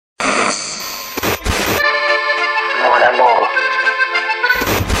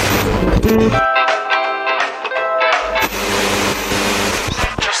Just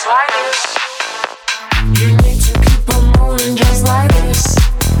like this. You need to keep on moving just like this.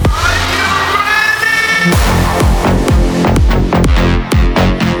 Are you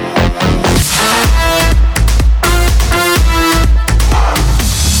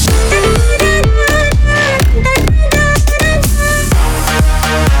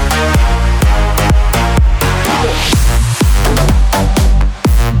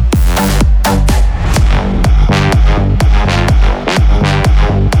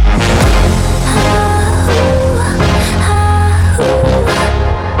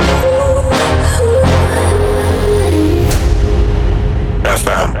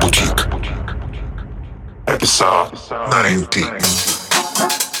FM Boutique, episode 90.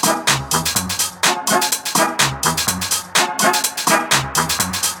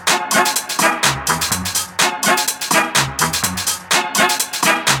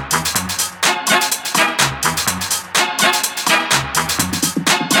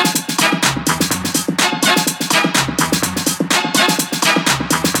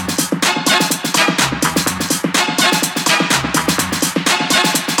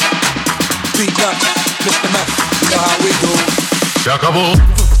 Mr. Meth, you know how we do. Se acabó.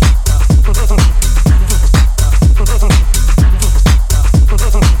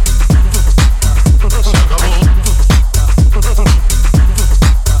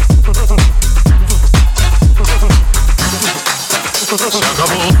 Se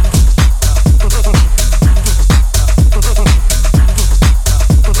acabó.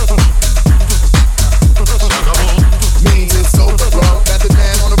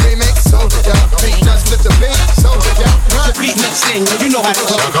 You know how to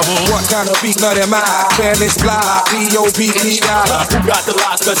go. What kind of beat nut am I? Fearless fly, P-O-P-E-I. Who got the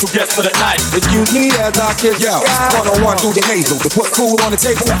last special guest for the night? Excuse me as I kiss yo. One-on-one through the nasal. To put food on the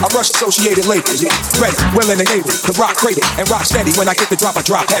table, I rush associated labels. Ready, willing and able to rock crazy and rock steady. When I get the drop, I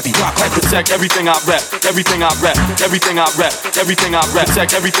drop heavy. Drop heavy. Protect everything I rep, everything I rep, everything I rep, everything I rep.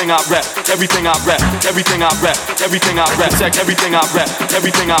 Protect everything I rep, everything I rep, everything I rep, everything I rep. Protect everything I rep,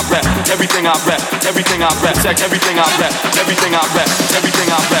 everything I rep, everything I rep, everything I rep. Protect everything I rep, everything I rep, everything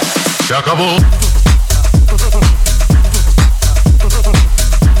I rep. Se acabó.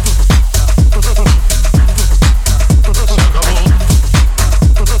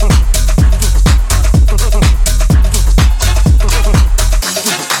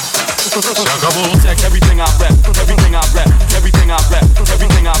 Protect everything I rep, everything I rep, everything I rep,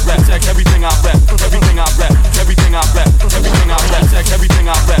 everything I rep. Protect everything I rep, everything I rep, everything I rep, everything I rep. Protect everything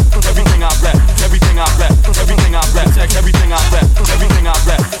I rep, everything I rep, everything I rep, everything I rep. Protect everything I rep, everything I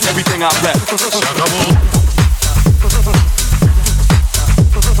rep, everything I rep.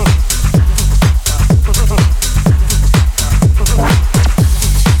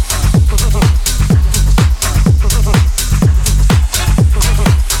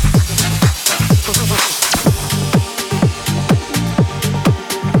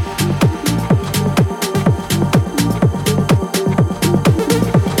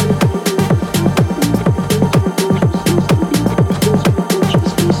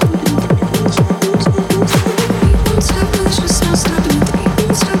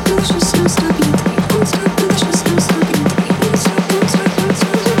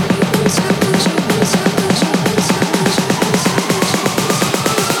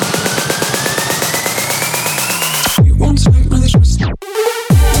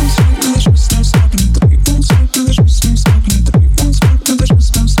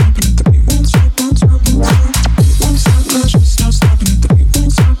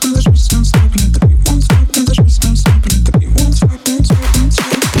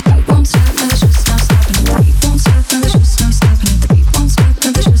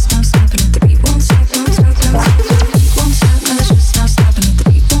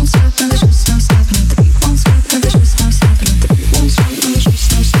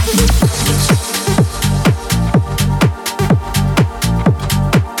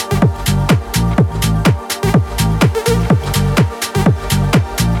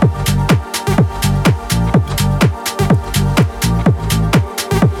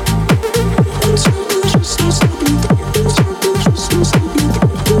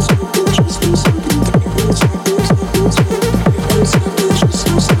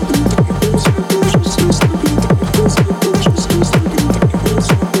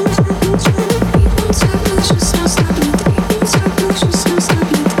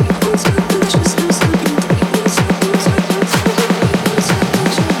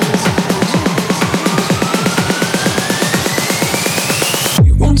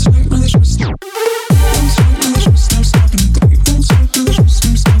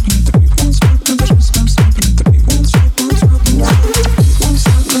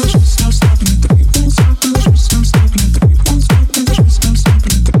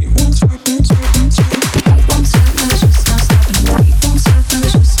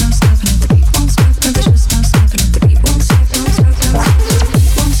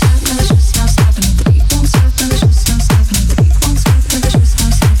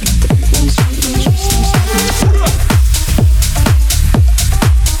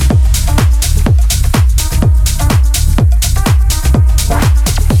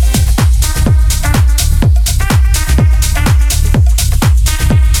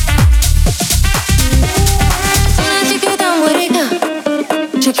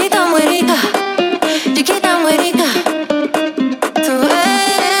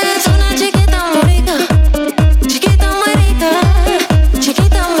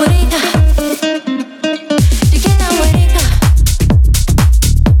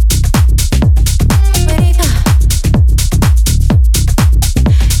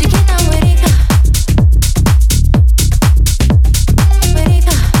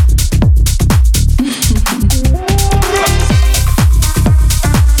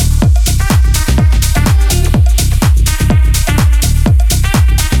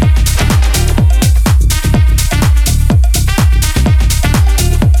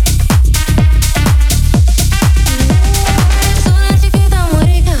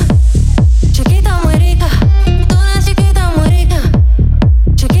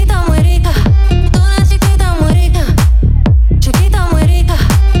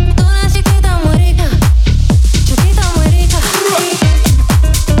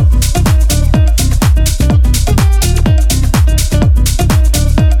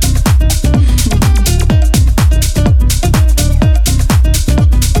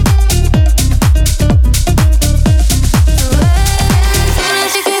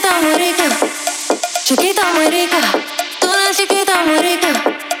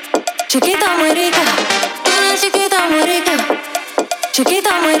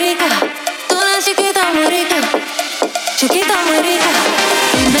 Chiquita muy rica, tú eres chiquita muy rica, chiquita muy rica.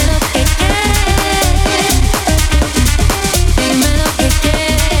 Dime lo que quieres, dime lo que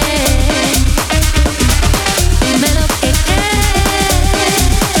quieres, dime lo que quieres,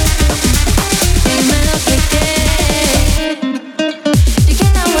 dime lo que quieres.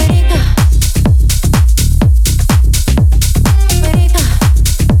 Chiquita muy rica, muy rica,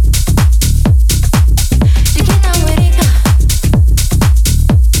 chiquita muy rica.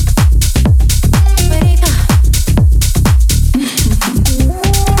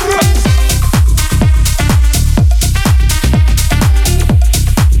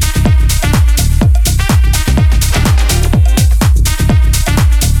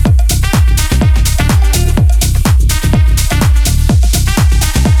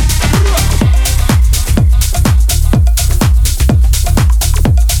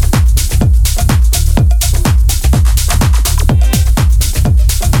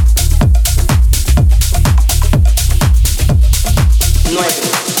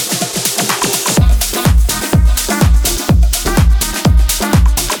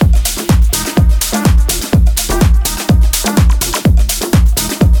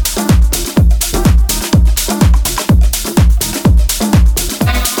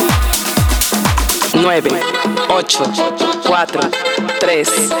 Nueve, ocho, cuatro, tres,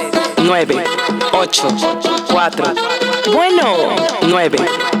 nueve, ocho, cuatro. Bueno, 9,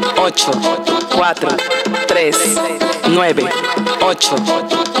 8, 4, 3, 9, 8,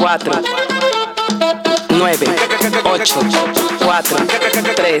 4, 9, 8, 4,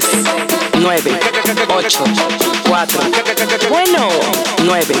 3, 9, 8, 4. Bueno,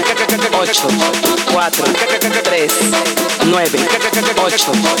 9, 8, 4, 3, 9,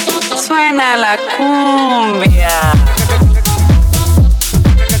 8. Suena la cumbia.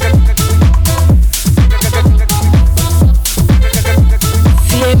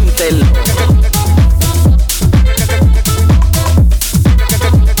 Siéntelo.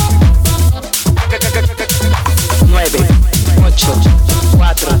 9, 8,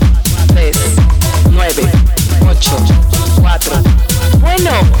 4, 3, 9, 8, 4.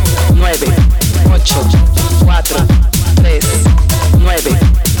 Bueno, 9, 8, 4, 3, 9,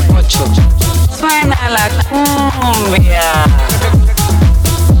 8. Suena la cumbia.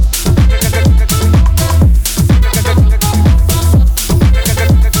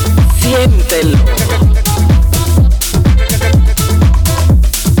 Siéntelo.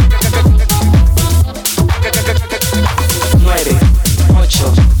 9,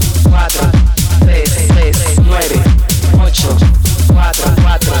 8, 4, 3, 9, 8, 4,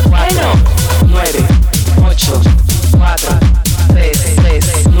 4. Bueno, 9, 8, 4, 3,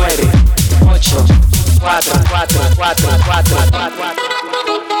 9, 8, 4, 4, 4, 4, 4.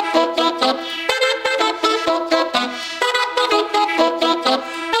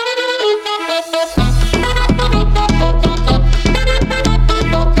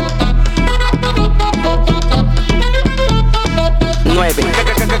 Nueve,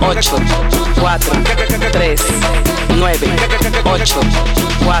 8, 4, 3, 9, 8,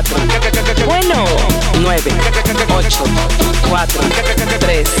 4. Bueno, 9, 8, 4,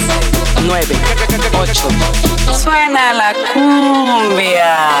 3, 9, 8. Suena la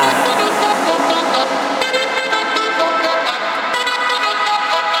cumbia.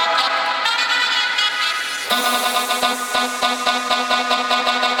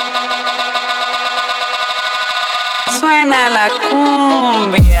 Suena la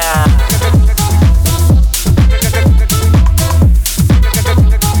cumbia.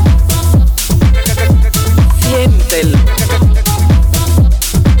 Siéntelo.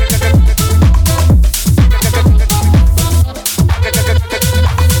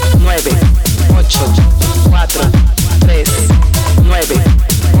 9, 8, 4, 3, 9,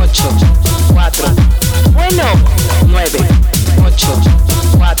 8, 4. Bueno, 9, 8,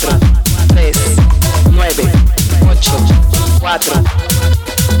 4, 3, 9, 8, 4.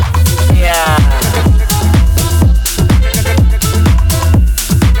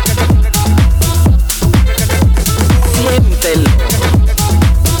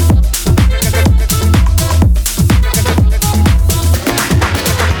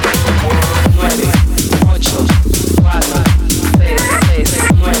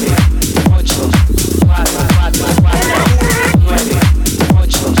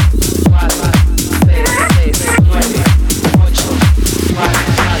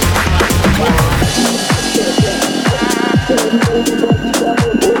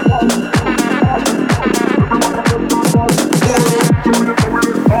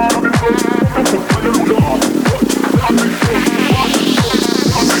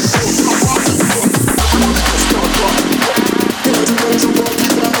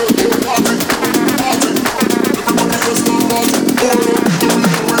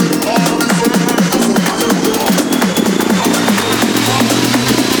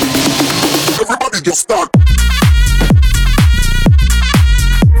 you start.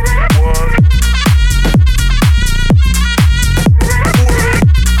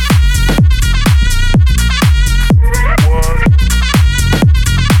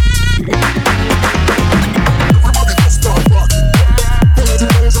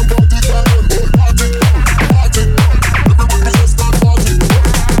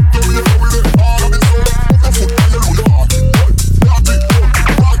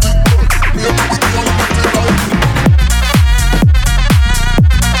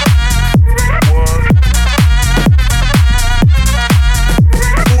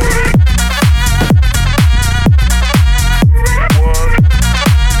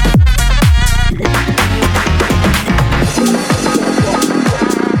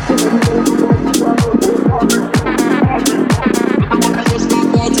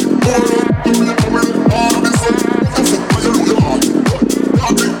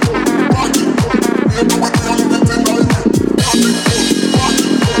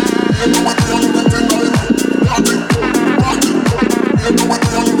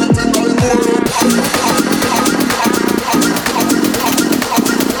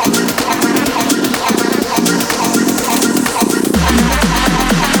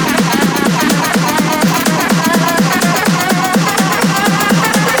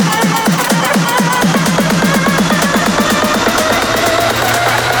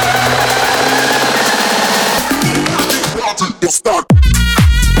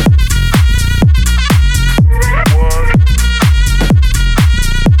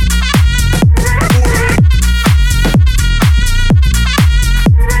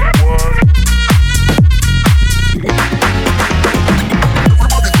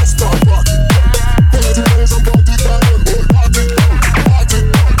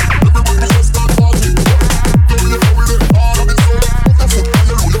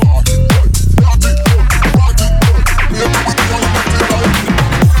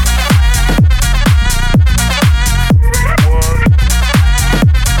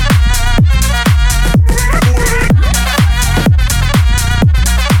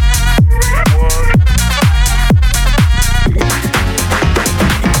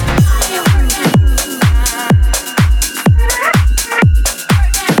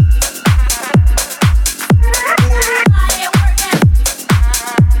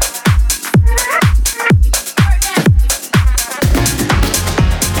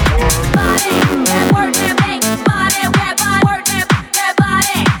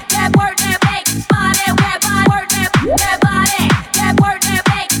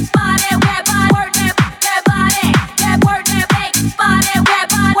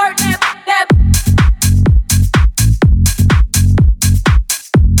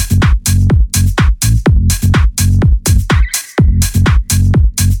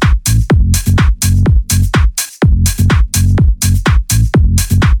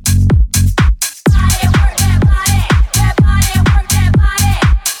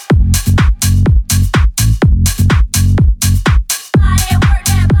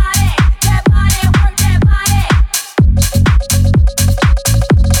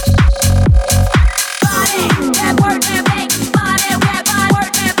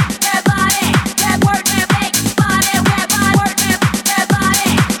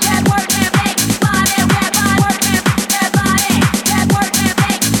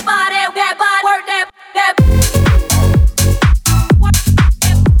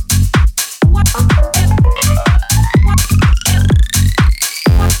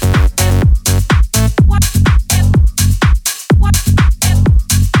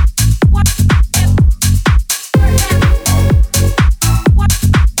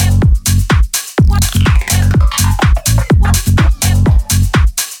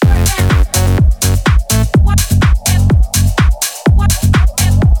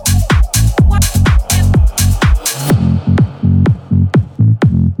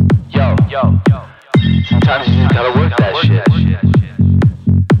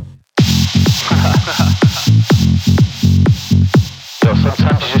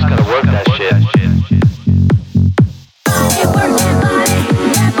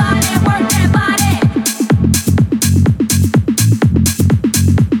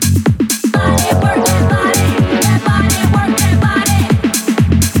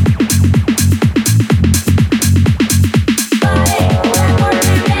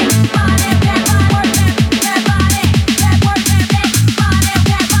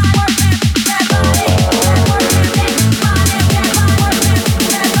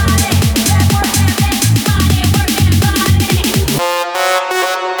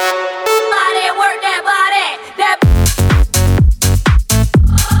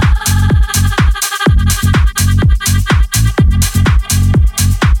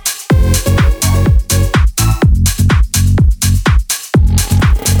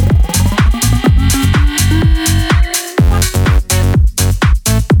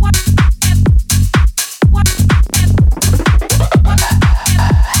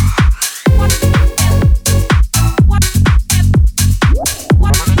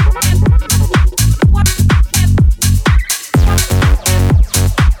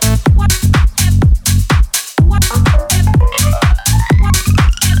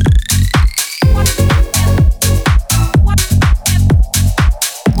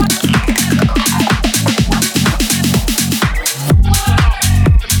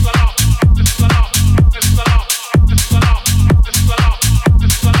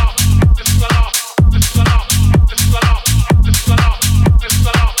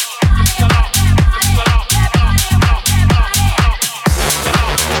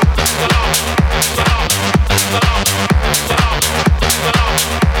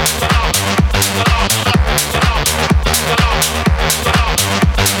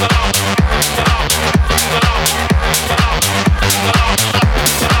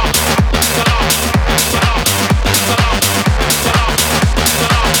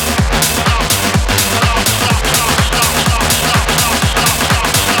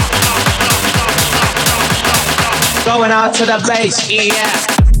 Going out to the bass, yeah.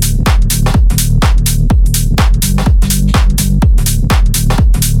 Yeah.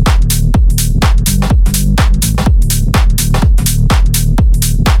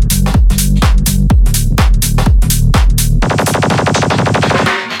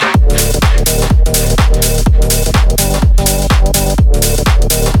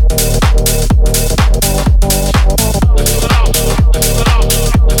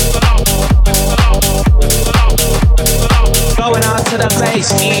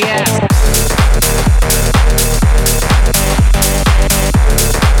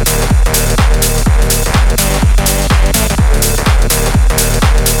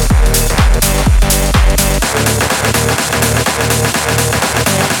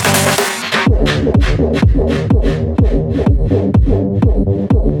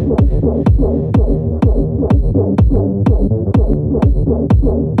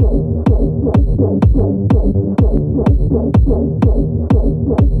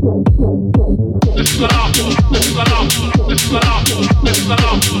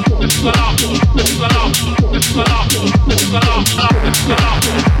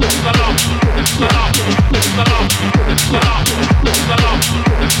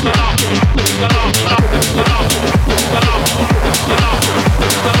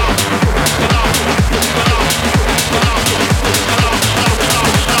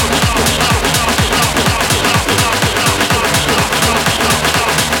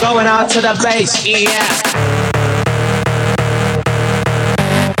 Going out to the bass, yeah.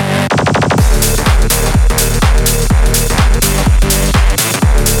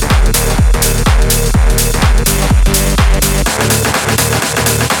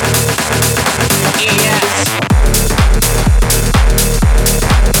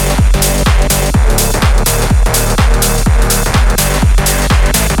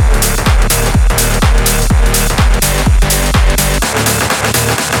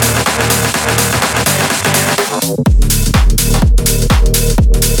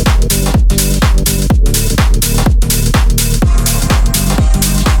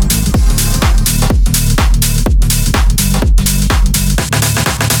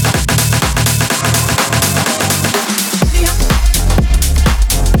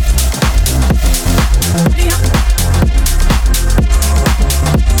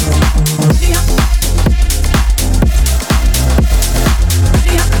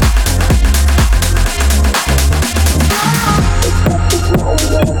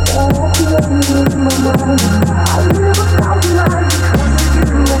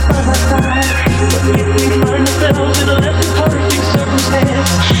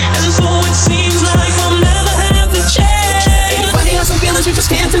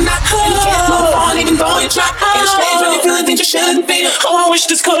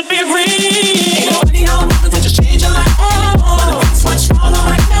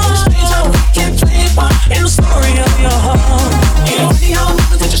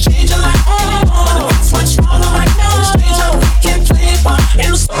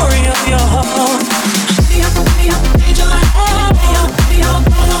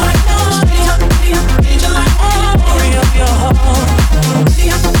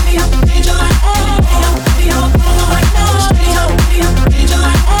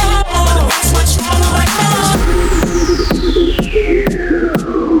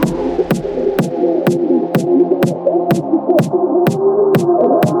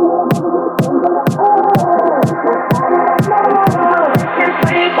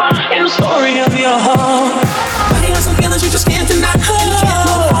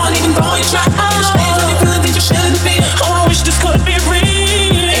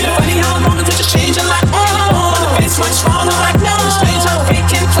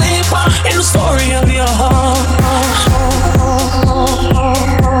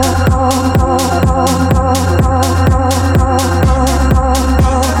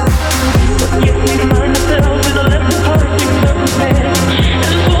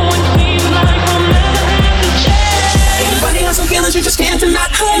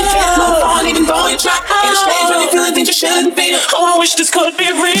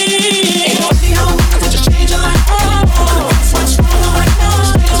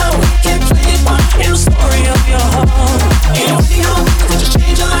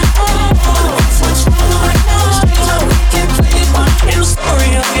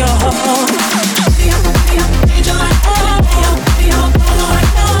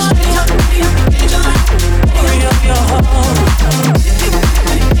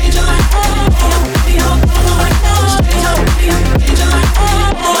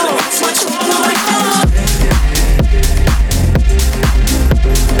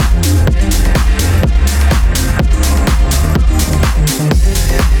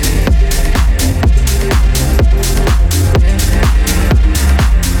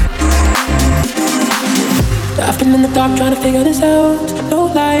 been in the dark trying to figure this out. No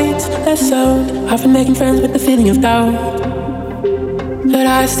lights, less sound. I've been making friends with the feeling of doubt, but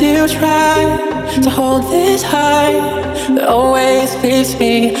I still try to hold this high that always leaves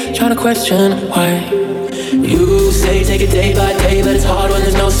me trying to question why. You say take it day by day, but it's hard when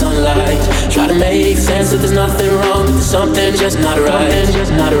there's no sunlight. Try to make sense that there's nothing wrong, but there's something just not right.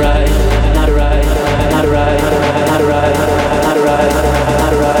 Just not right, not right, not right, not right, not right,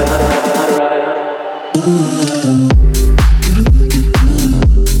 not right, not right.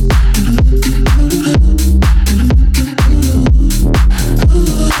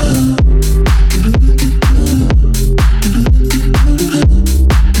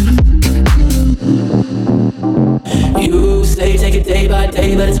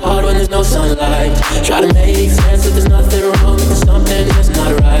 But it's hard when there's no sunlight. Try to make sense that there's nothing wrong, but there's something just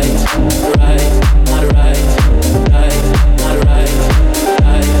not right. Right, not right, right, not right,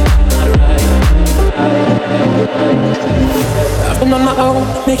 right, not right, right. I've been on my own,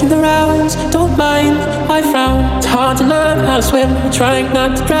 making the rounds. Don't mind, I frown. It's hard to learn how to swim, trying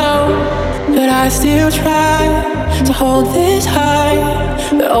not to drown. But I still try to hold this high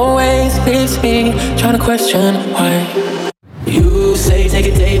that always leaves me trying to question why. You say take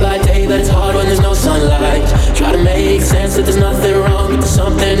it day by day, but it's hard when there's no sunlight. Try to make sense that there's nothing wrong, but there's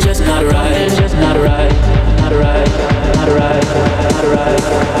something just not right. Just not right, not right, not right, not right,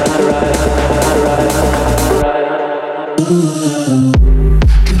 not right, not right, not right, not right.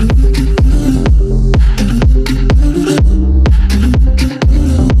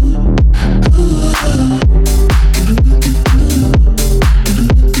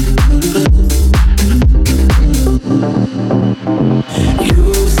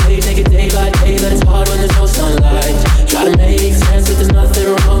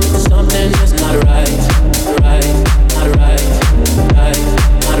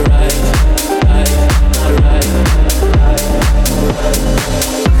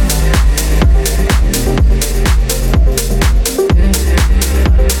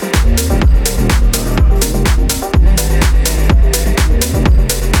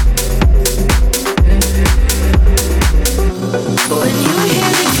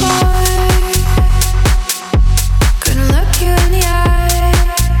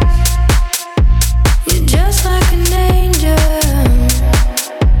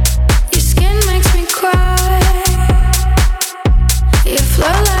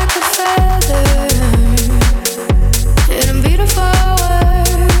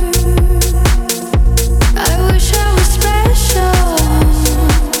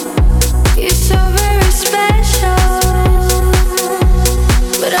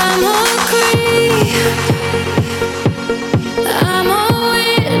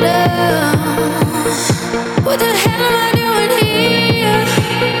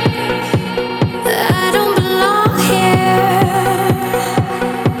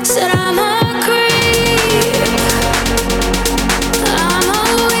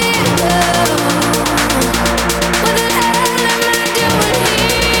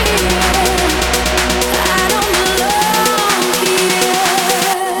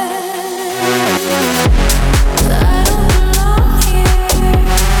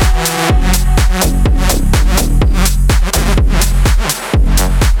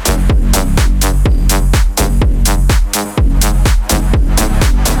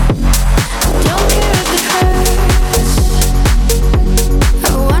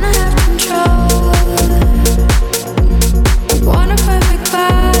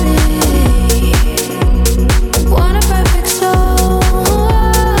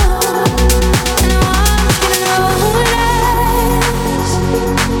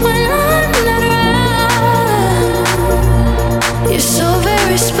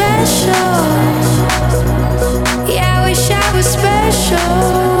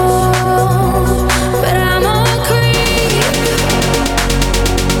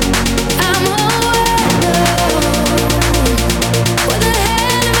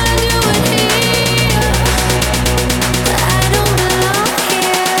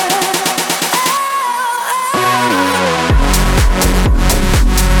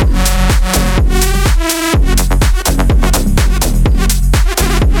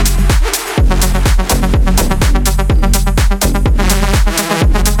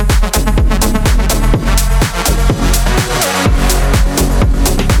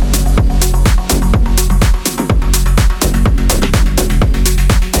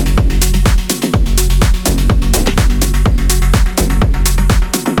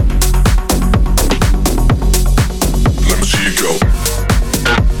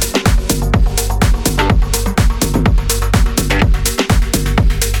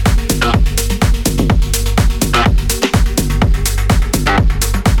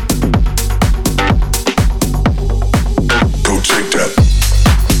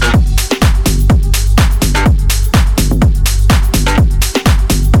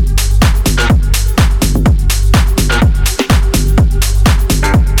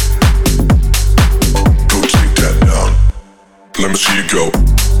 go.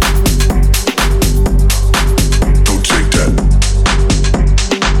 Don't take that.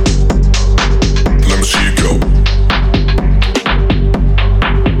 Let me see you go.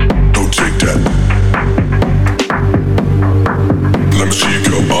 Don't take that. Let me see you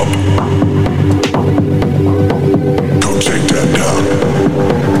go up. Don't take that down.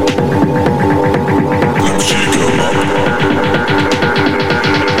 Let me see you go up.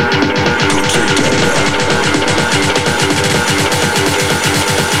 Don't take that down.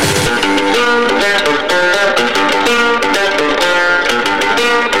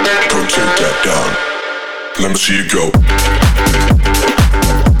 Don't take that down. Let me see you go.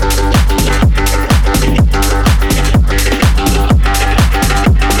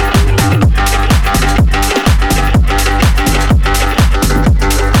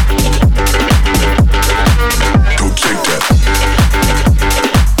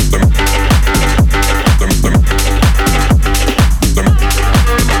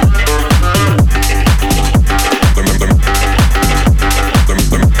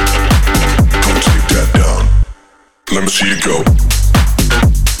 Let me see you go.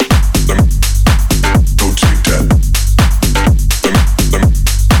 Don't take that.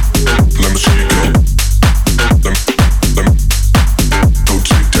 Let me see you go. Don't take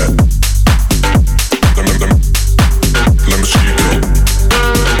that. Let me see you go.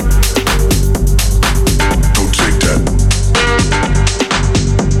 Don't take that.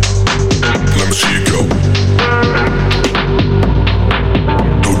 Let me see you go.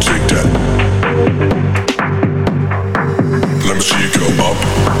 Don't take that. Let me see you go up.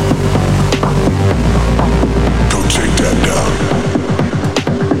 Don't take that down.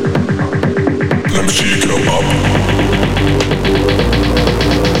 Let me see you go up.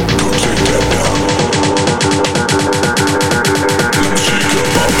 Don't take that down. Let me see you go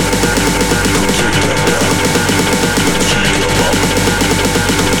up. Don't take that down. Let me see you go up.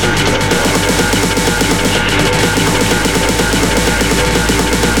 Don't take that down.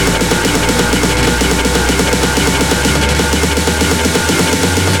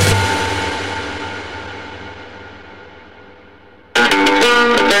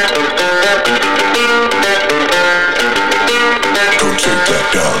 Don't take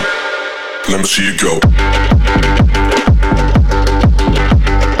that down. Let me see you go.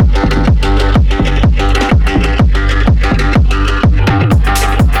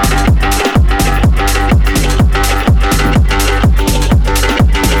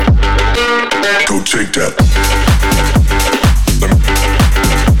 Don't take that.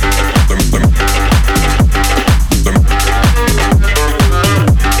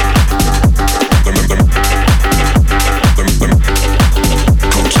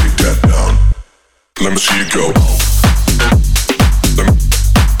 Let me see you go. Don't take that. Let me see you go.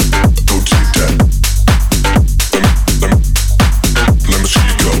 Don't take that. Let me see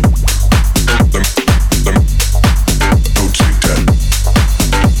you go.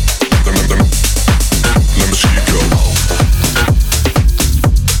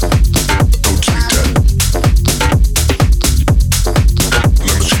 Don't take that.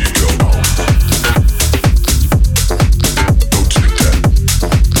 Let me see you go. Don't take that.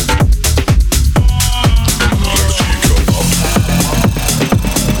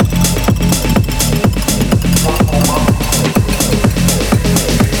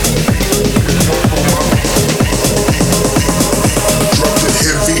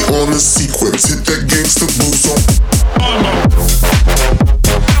 On the sequence, hit that gangsta blues on.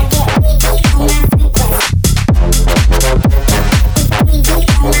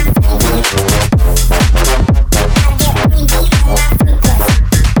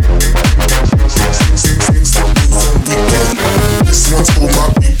 This one's for my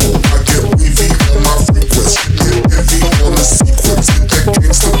people. I get wavy on my frequency. Hit heavy on the sequence, hit that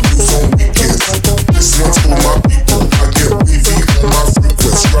gangsta blues on weekends. This one's for my people. I get wavy on my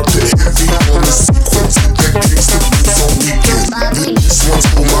frequency. Drop it heavy on the sequence. Hit that gangsta blues on weekends. This one's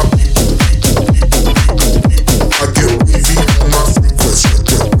for my people. I get wavy on my frequency. Drop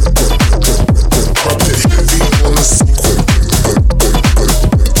it heavy on the sequence. Hit that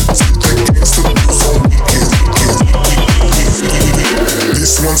gangsta blues on weekends.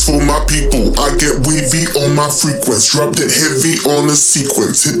 This one's for my people. I get wavy on my frequency. Drop it heavy on the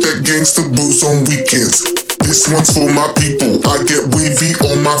sequence. Hit that gangsta blues on weekends. This one's for my people. I get wavy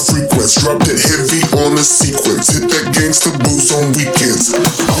on my frequency. Drop it heavy on the sequence. Hit that gangsta blues on weekends.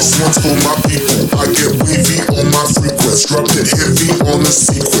 This one's for my people. I get wavy on my frequency. Drop it heavy on the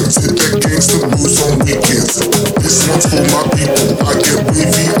sequence. Hit that gangsta blues on weekends. This one's for my people. I get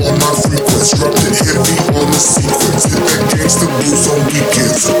wavy on my frequency. Drop it heavy on the sequence. Hit that gangsta blues on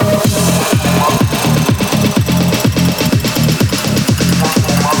weekends.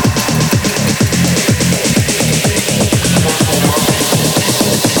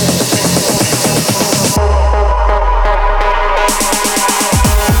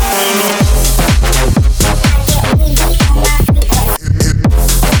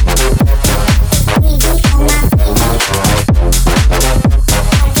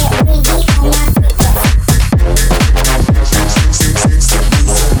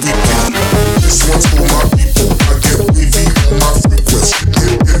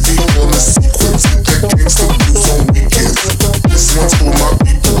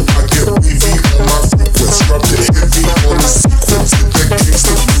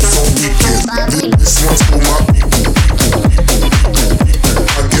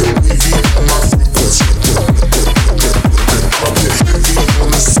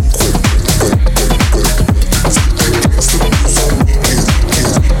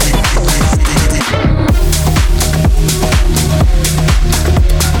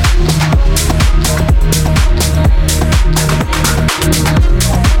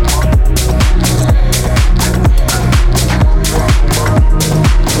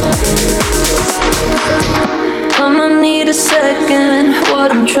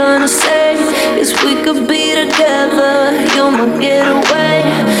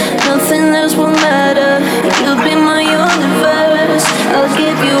 else will matter. You'll be my universe. I'll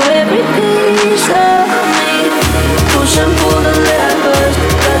give you every piece of me. Push and pull the levers,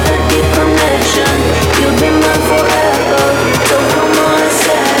 got that deep connection. You'll be mine forever. So come on and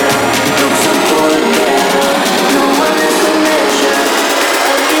settle. Look so cool together. No one else will measure.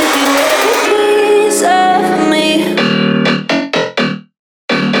 I'll give you every piece of me.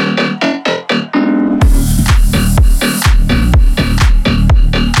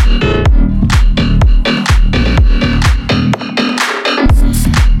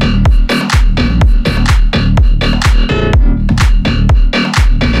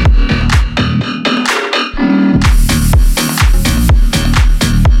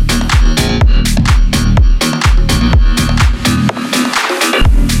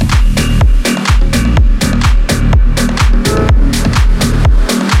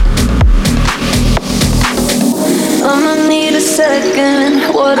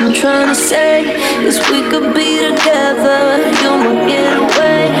 What I'm trying to say is we could be together. You're my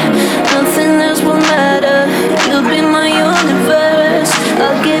getaway. Nothing else will matter. You'll be my universe.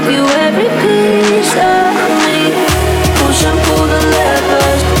 I'll give you every piece of me. Push and pull the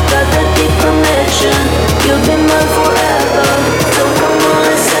levers, got that deep connection. You'll be mine forever. So come on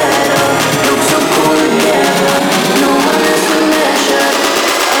and settle. Look so cool together. No one else will measure.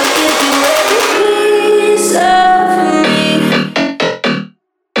 I'll give you every piece of me.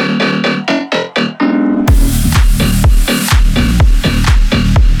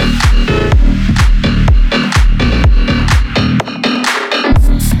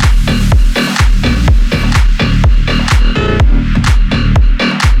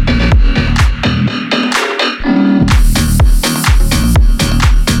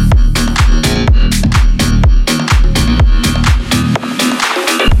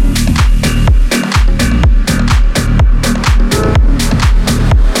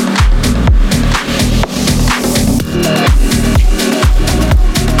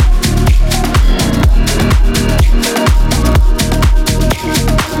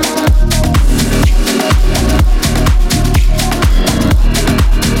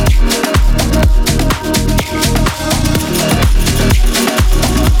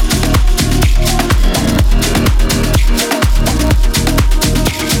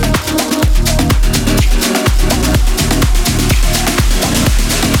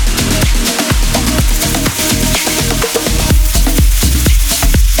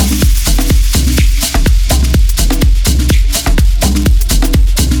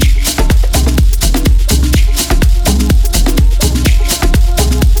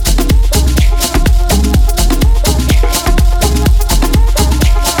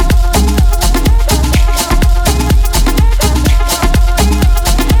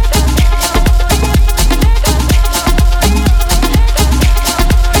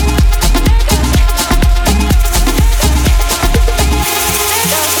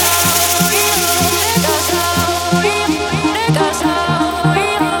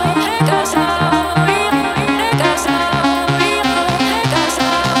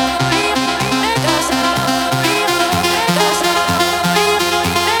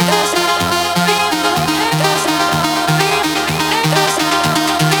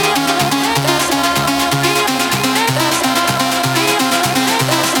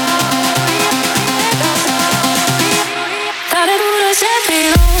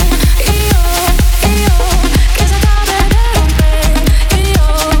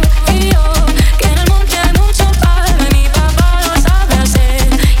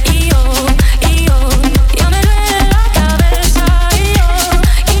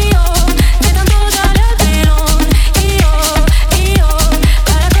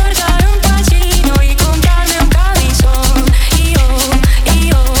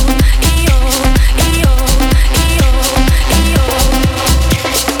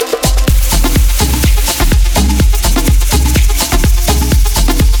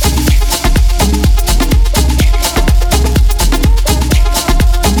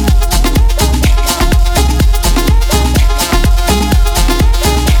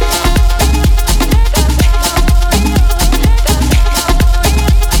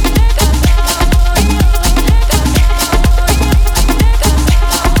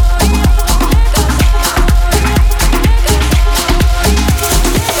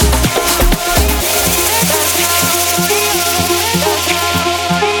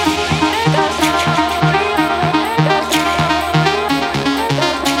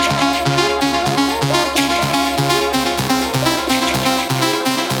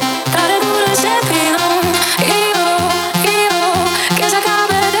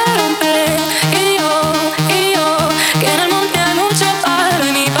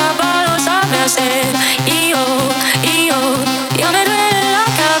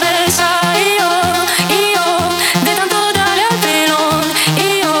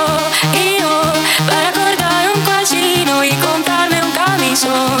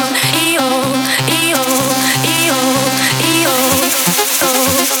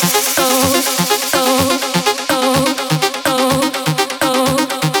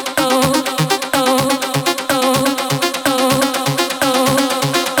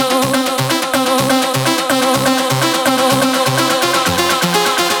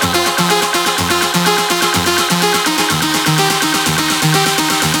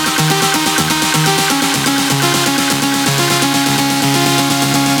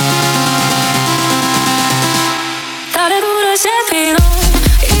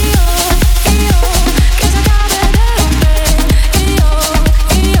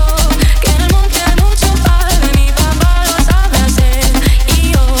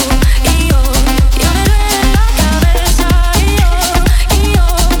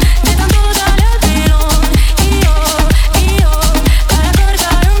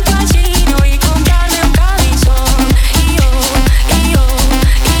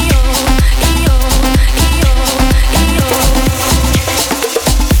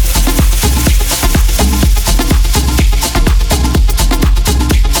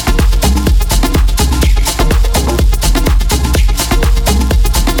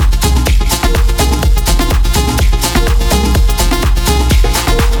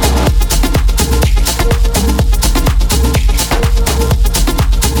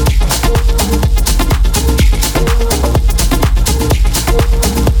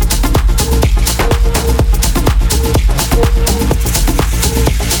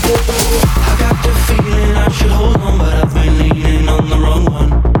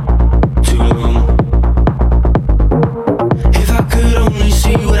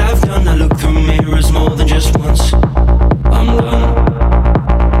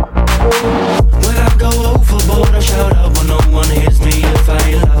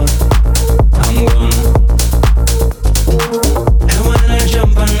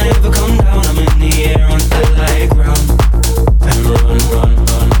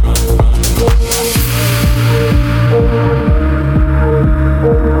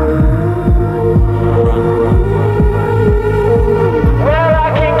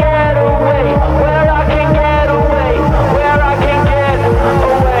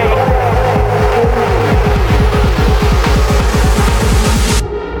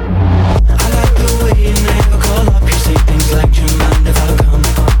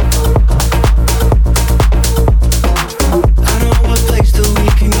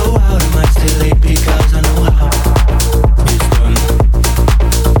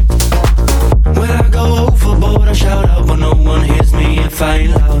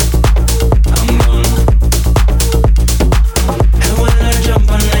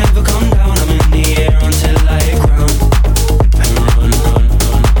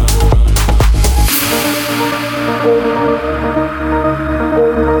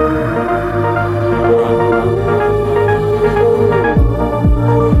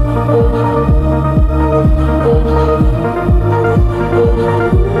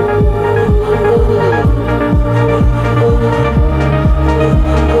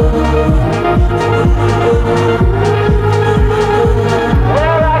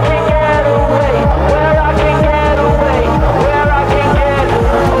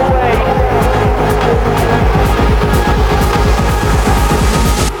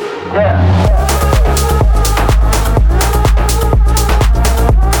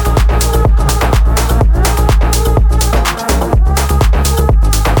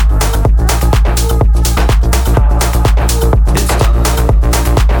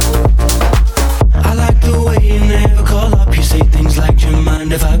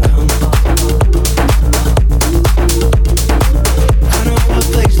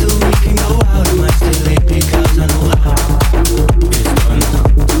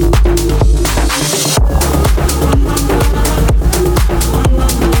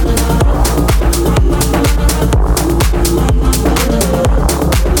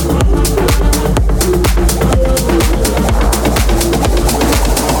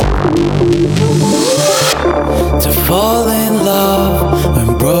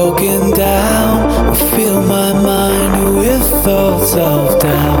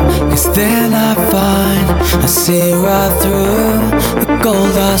 self-doubt, 'cause then I find I see right through the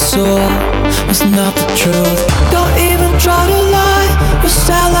gold I saw was not the truth. Don't even try to lie, your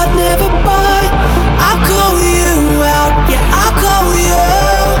style I'd never buy. I'll call you out, yeah, I'll call you.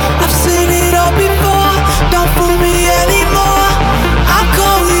 I've seen it all before, don't fool me anymore. I'll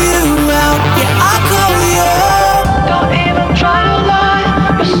call you out, yeah, I'll call you. Don't even try to lie,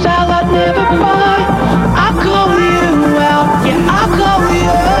 your style I'd never buy. I'll call you out, yeah, I'll call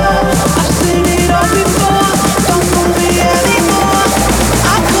you. I've seen it all before, don't fool me anymore.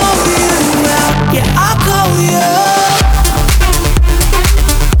 I'll call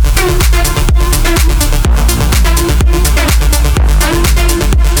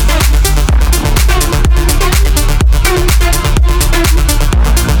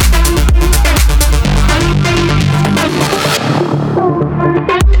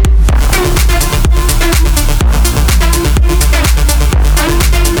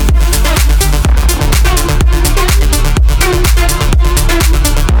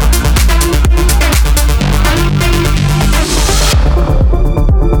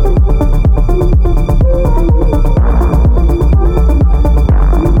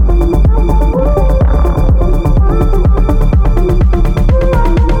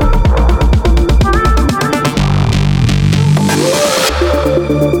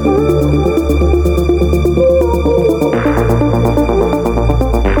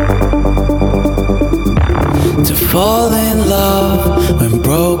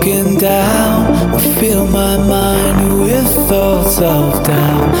fill my mind with thoughts of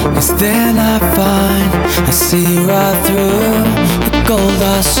doubt. 'Cause then I find I see right through the gold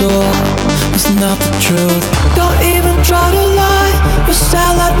I saw was not the truth. Don't even try to lie, your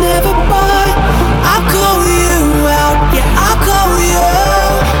style I'd never buy. I'll call you out, yeah, I'll call you.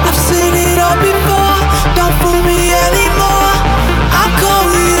 I've seen it all before, don't fool me anymore. I'll call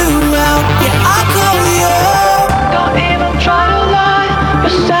you out, yeah, I'll call you. Don't even try to lie,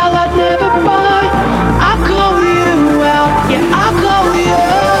 your style I'd never buy. I'll call you out, yeah, I'll call you.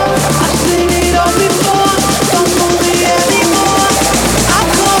 I've seen it all before, don't fool me anymore. I'll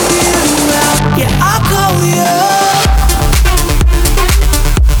call you out, yeah, I'll call you.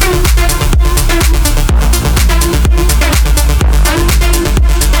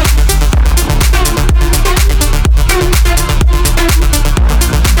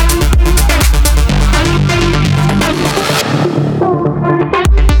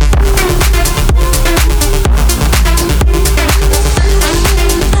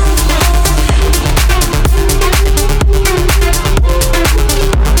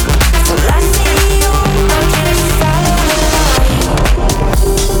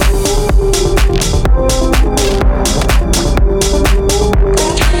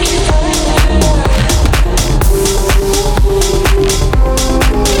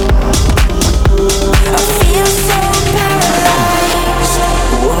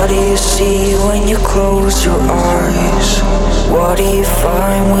 Close your eyes. What do you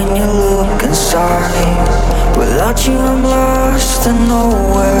find when you look inside? Without you I'm lost and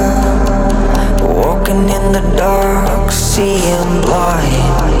nowhere, walking in the dark, seeing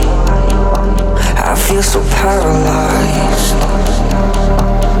blind. I feel so paralyzed.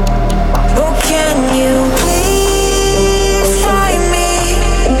 Oh, can you please find me?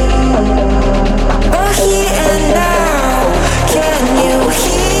 Oh, here and now. Can you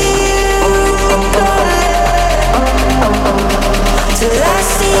hear? Till I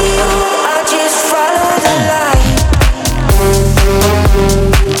see you, I just follow the light.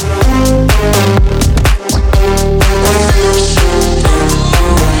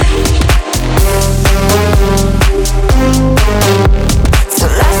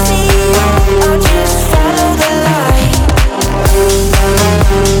 Till I see you, I just follow the light.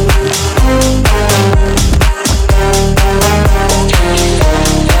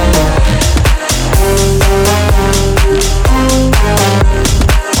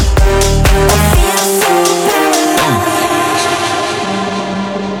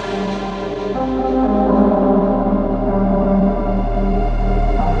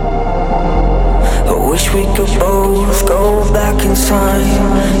 We could both go back in time.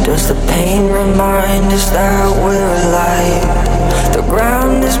 Does the pain remind us that we're alive? The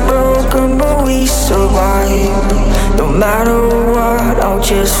ground is broken but we survive. No matter what, I'll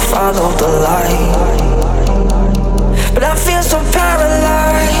just follow the light. But I feel so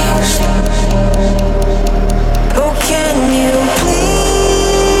paralyzed. Oh, can you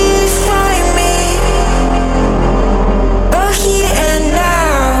please find me? Oh, here and now.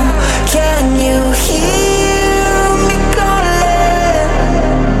 Can you hear me calling?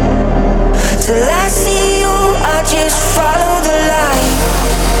 Till I see you, I just follow the light.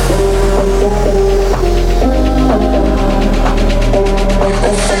 I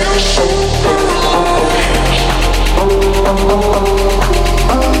feel so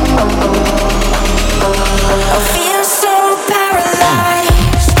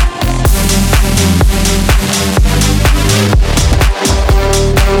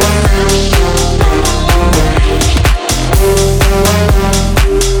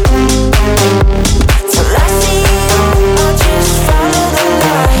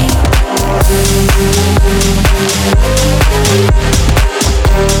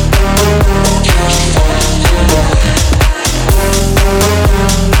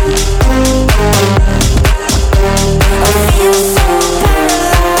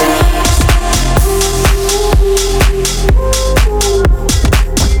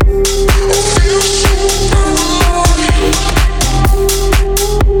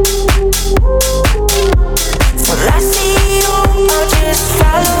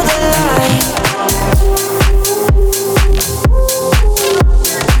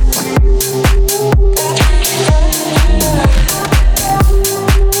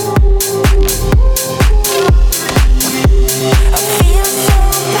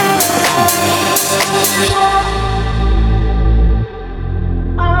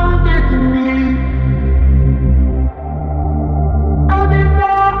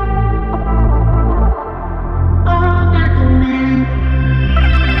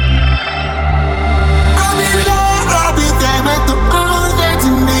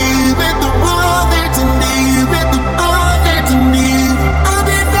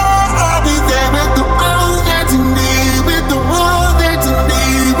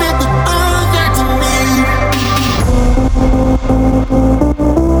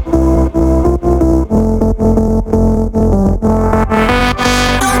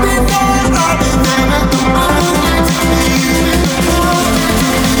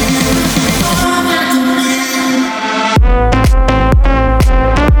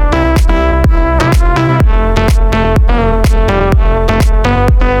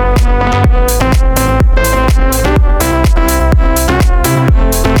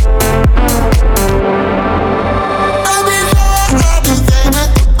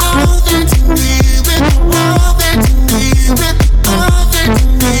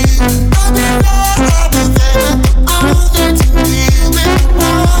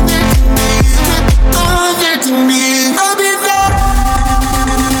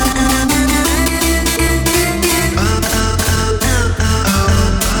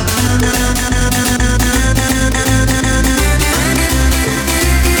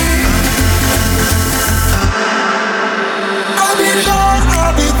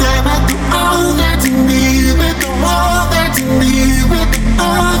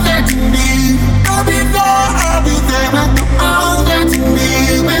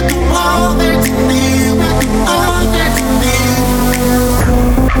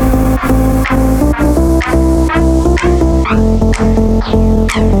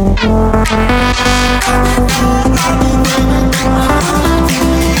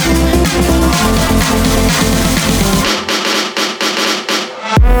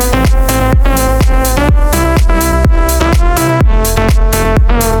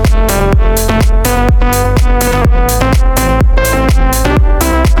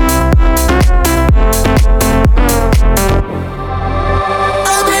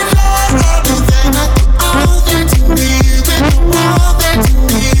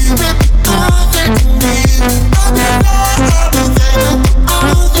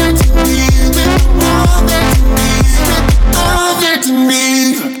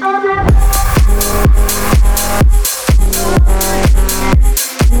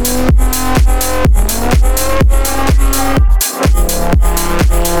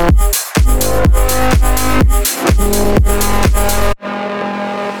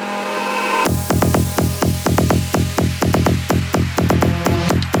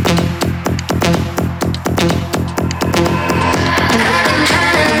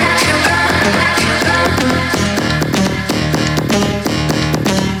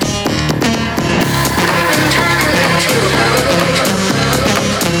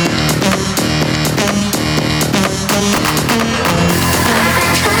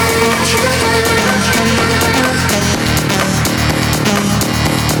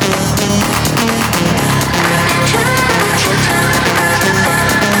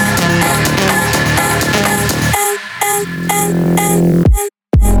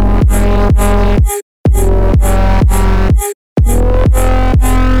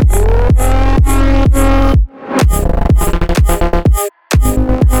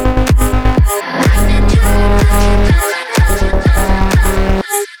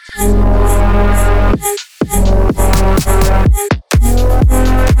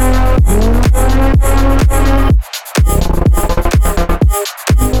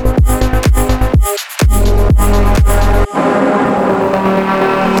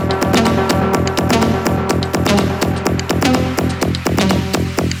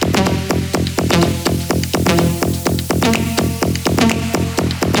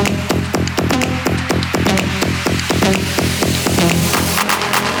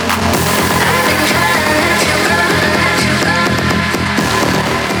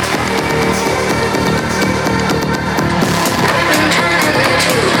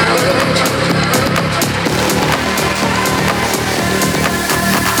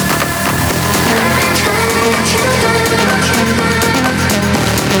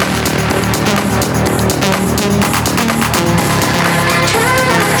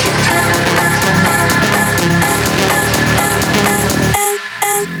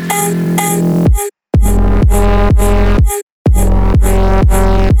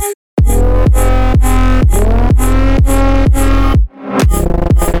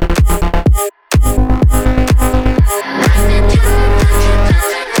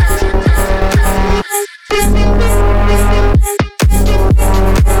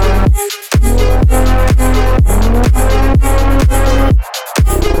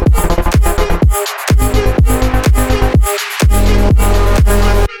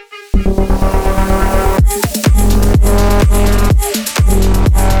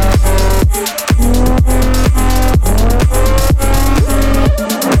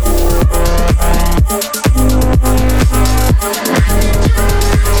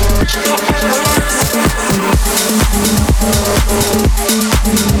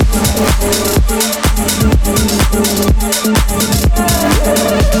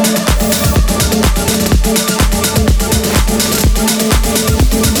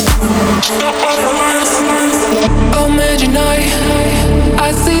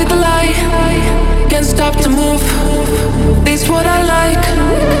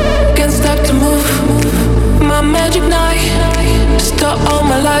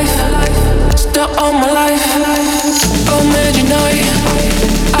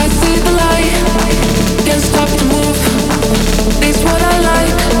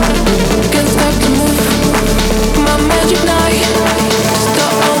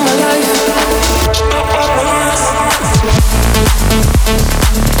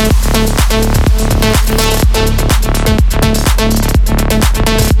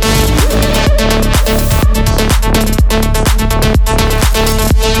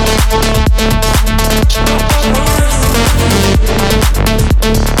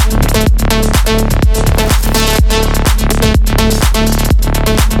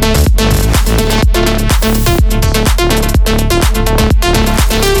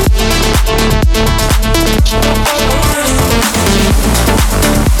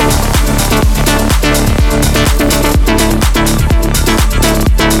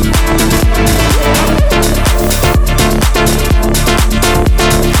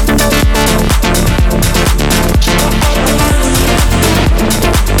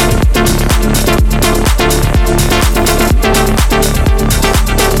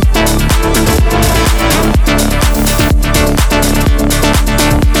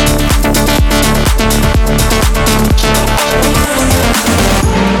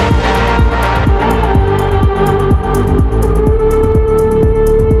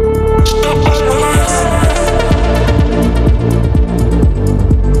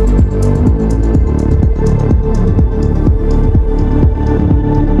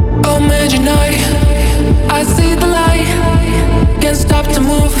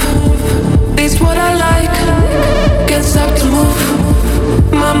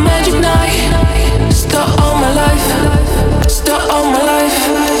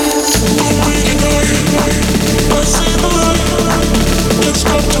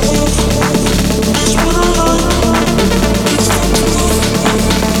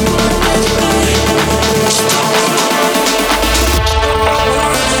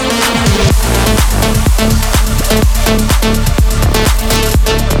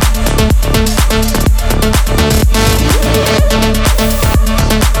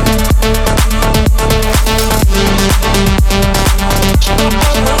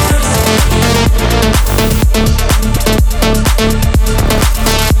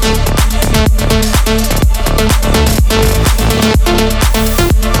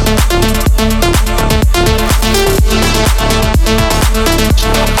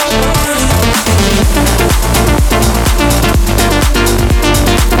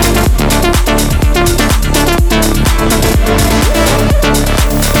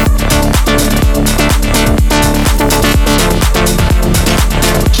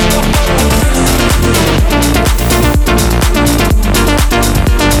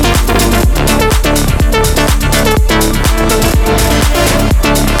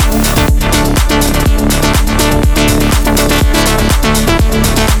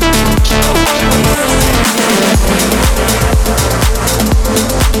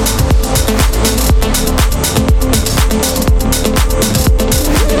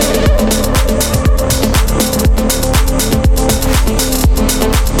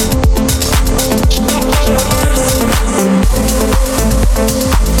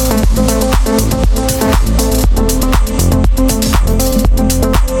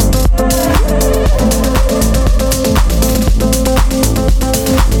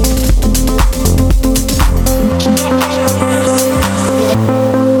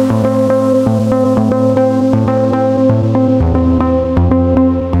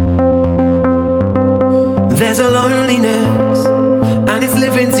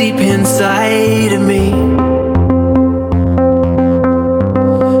deep inside of me.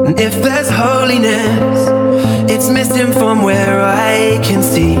 And if there's holiness, it's missing from where I can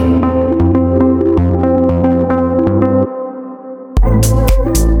see.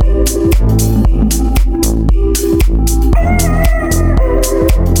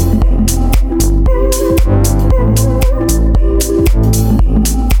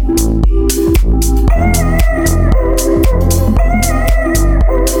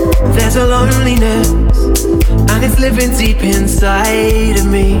 There's a loneliness, and it's living deep inside of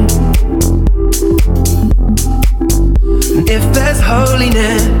me. And if there's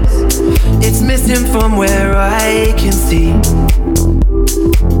holiness, it's missing from where I can see.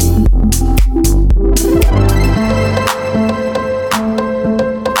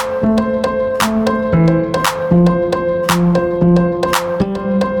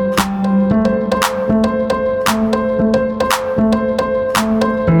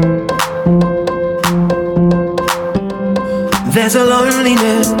 There's a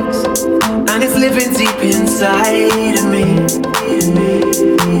loneliness, and it's living deep inside of me.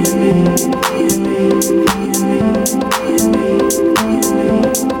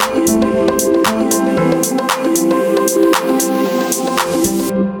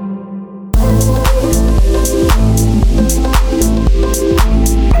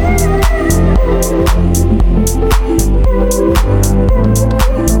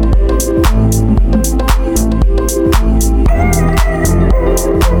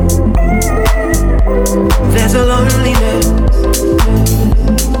 There's a loneliness,